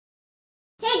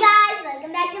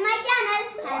welcome back to my channel,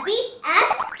 Happy as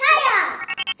Haya.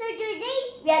 So today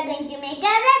we are going to make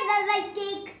a red velvet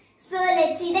cake. So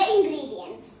let's see the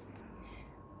ingredients.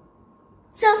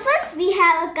 So first we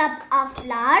have a cup of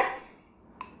flour,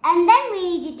 and then we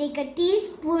need to take a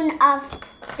teaspoon of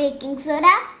baking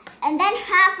soda and then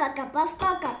half a cup of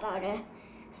cocoa powder.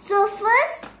 So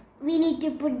first we need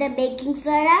to put the baking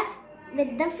soda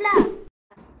with the flour.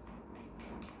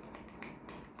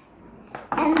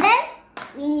 And then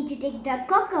we need to take the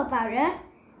cocoa powder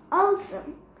also.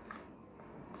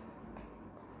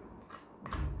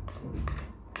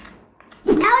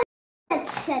 Now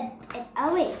let's set it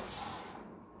away.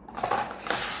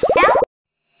 Now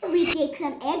we take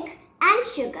some egg and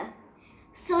sugar.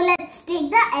 So let's take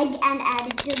the egg and add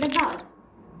it to the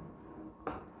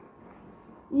bowl.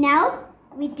 Now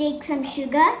we take some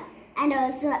sugar and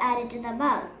also add it to the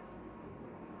bowl.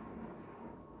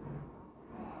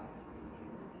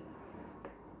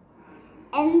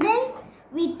 And then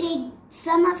we take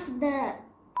some of the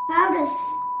powders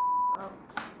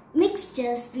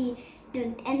mixtures we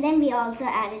took, and then we also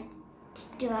add it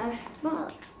to our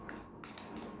bowl.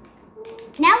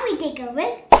 Now we take a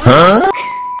whip.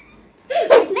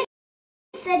 Let's mix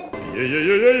it.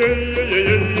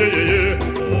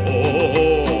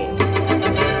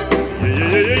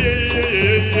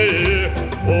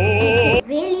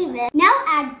 Really well. Now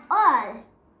add all.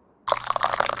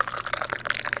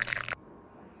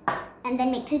 And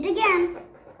then mix it again.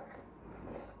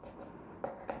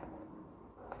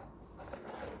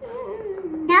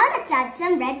 Now let's add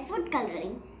some red food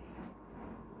coloring.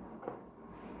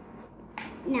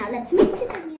 Now let's mix it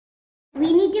again.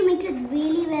 We need to mix it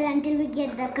really well until we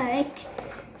get the correct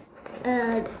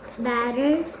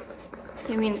batter.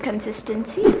 You mean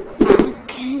consistency?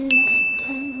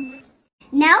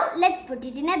 Now let's put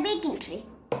it in a baking tray.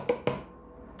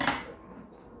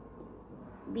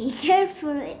 Be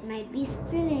careful, it might be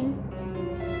spilling.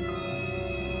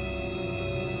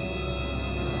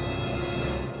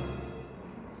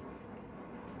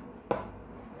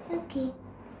 Okay.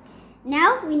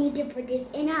 Now we need to put it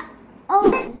in our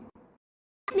oven.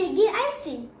 Let's make the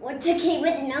icing. What's a cake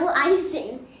with no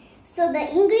icing? So the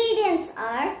ingredients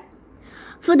are,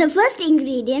 for the first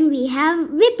ingredient we have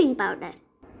whipping powder.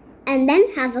 And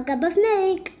then half a cup of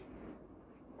milk.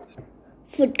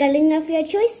 Food coloring of your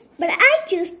choice, but I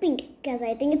choose pink because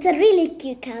I think it's a really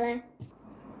cute color.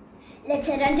 Let's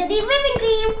head on to the whipping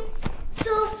cream.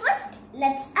 So first,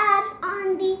 let's add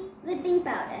on the whipping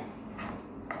powder.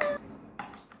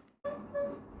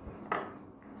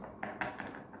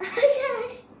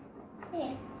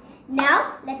 Okay.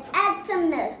 Now let's add some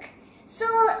milk. So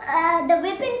the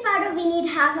whipping powder we need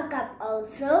half a cup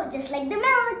also, just like the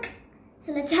milk.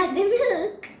 So let's add the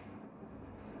milk.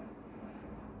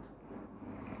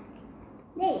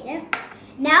 There you go.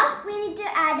 Now we need to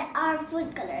add our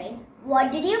food coloring.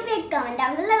 What did you pick? Comment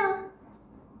down below.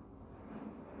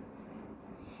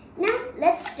 Now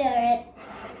let's stir it.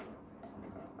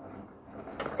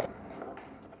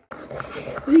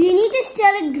 We need to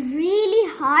stir it really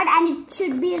hard, and it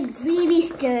should be really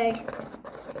stirred.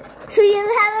 So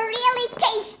you'll have a really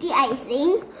tasty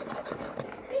icing.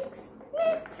 Mix,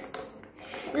 mix.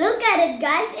 Look at it,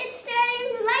 guys. It's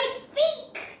turning light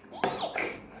pink.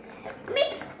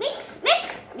 Mix, mix,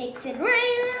 mix. Mix it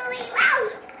really well.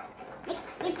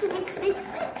 Mix, mix, mix, mix,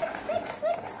 mix, mix, mix,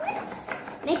 mix,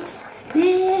 mix. Mix,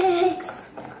 mix.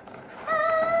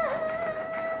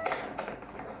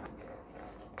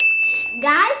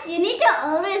 Guys, you need to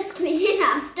always clean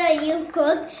after you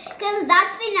cook, because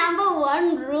that's the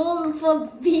 #1 rule for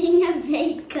being a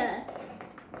baker.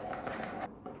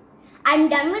 I'm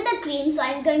done with the cream, so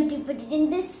I'm going to put it in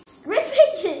this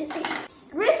refrigerator.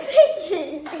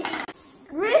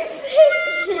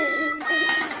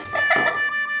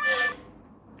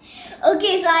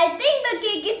 Okay, so I think the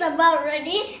cake is about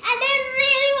ready, and I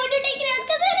really want to take it out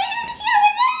because I really want to see how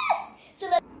it is. So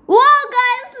whoa,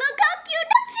 guys, look how cute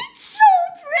that is. It's so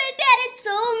pretty, and it's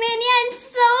so mini and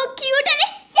so cute, and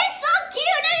it's just so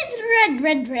cute, and it's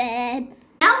red.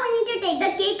 Now we need to take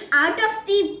the cake out of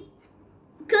the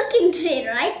cooking tray,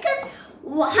 right? Because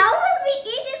how will we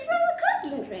eat it from a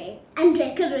cooking tray? And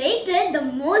decorate it, the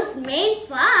most main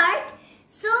part.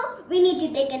 So we need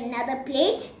to take another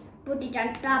plate, put it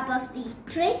on top of the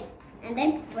tray, and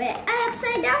then put it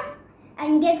upside down,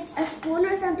 and get a spoon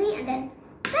or something, and then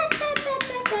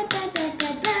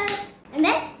and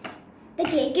then the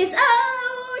cake is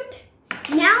out.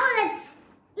 Now let's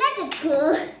let it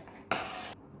cool.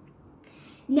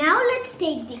 Now let's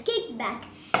take the cake back.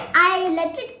 I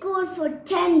let it cool for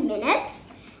 10 minutes,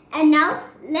 and now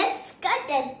let's cut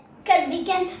it, because we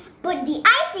can put the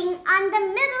icing on the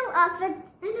middle of it.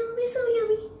 I know, it's so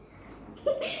yummy.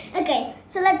 Okay,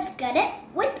 so let's cut it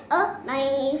with a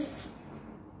knife.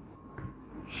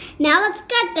 Now let's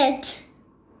cut it.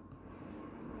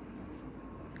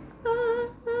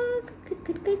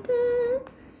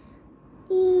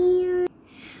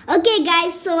 Okay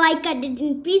guys, so I cut it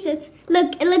in pieces.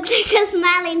 Look, it looks like a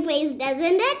smiling face,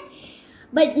 doesn't it?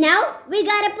 But now we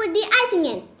gotta put the icing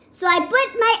in. So I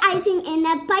put my icing in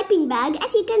a piping bag,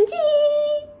 as you can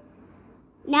see.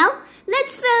 Now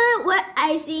let's fill it with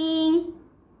icing.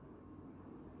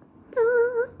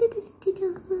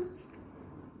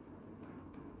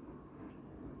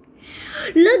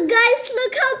 Look guys,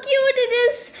 look how cute it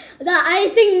is. The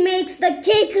icing makes the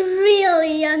cake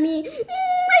really yummy. I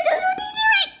just want to eat it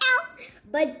right now.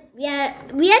 But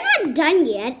we are not done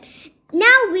yet.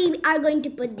 Now we are going to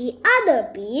put the other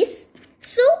piece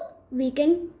so we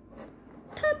can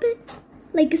top it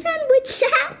like a sandwich.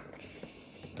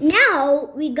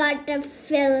 Now we got to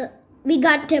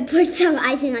put some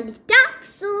icing on the top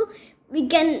so we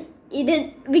can eat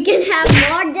it. We can have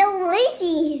more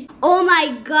delicious. Oh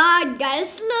my god,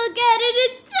 guys, look at it.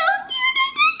 It's so cute. I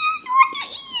just want to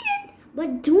eat it. But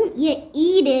don't yet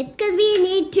eat it because we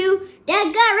need to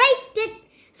decorate it.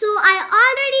 So I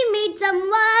already made some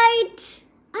white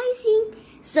icing.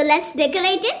 So let's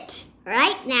decorate it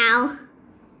right now.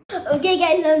 Okay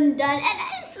guys, I'm done and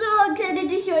I'm so excited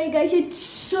to show you guys. It's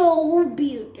so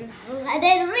beautiful and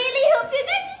I really hope you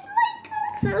guys would like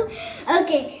it. So,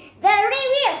 okay, the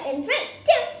review in 3, 2,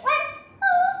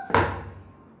 1.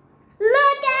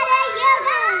 Look at it, you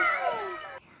guys!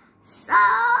 So,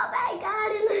 oh my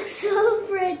god, it looks so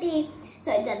pretty.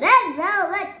 So it's a red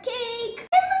velvet cake.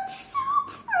 It looks so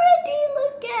pretty.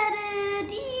 Look at it.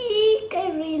 Eek, I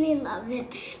really love it.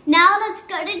 Now let's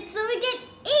cut it so we can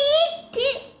eat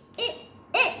it.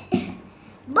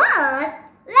 But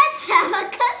let's have a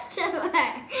customer.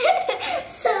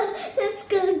 So let's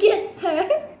go get her.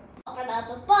 Hiya,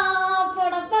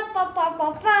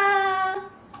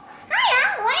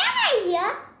 why am I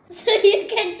here? So you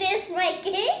can taste my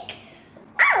cake?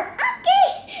 Oh, okay.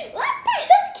 What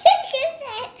type of cake is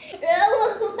that?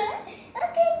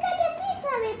 Okay, cut a piece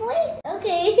for me, please.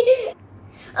 Okay.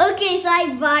 Okay, so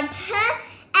I bought her.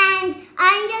 And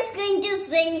I'm just going to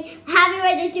sing happy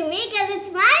birthday to me because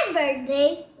it's my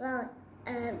birthday. Well,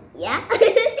 yeah.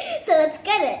 So let's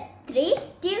get it. 3,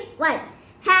 2, 1.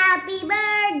 Happy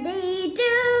birthday to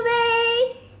me.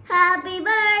 Happy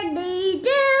birthday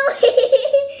to me.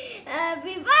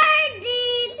 Happy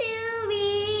birthday to me.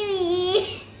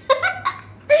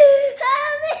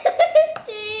 Happy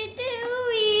birthday to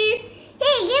me.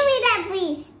 Hey, give me that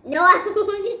please. No, I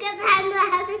won't because I'm not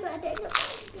happy birthday.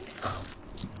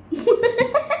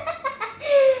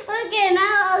 Okay,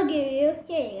 now I'll give you.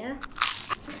 Here you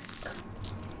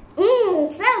go.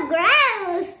 So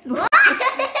gross.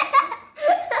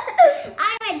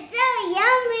 It's so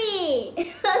yummy.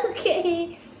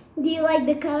 Okay. Do you like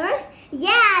the colors?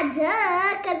 Yeah,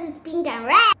 duh, because it's pink and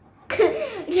red.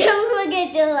 Don't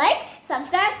forget to like,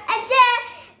 subscribe, and share.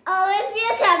 Always be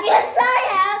as happy as I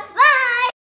am.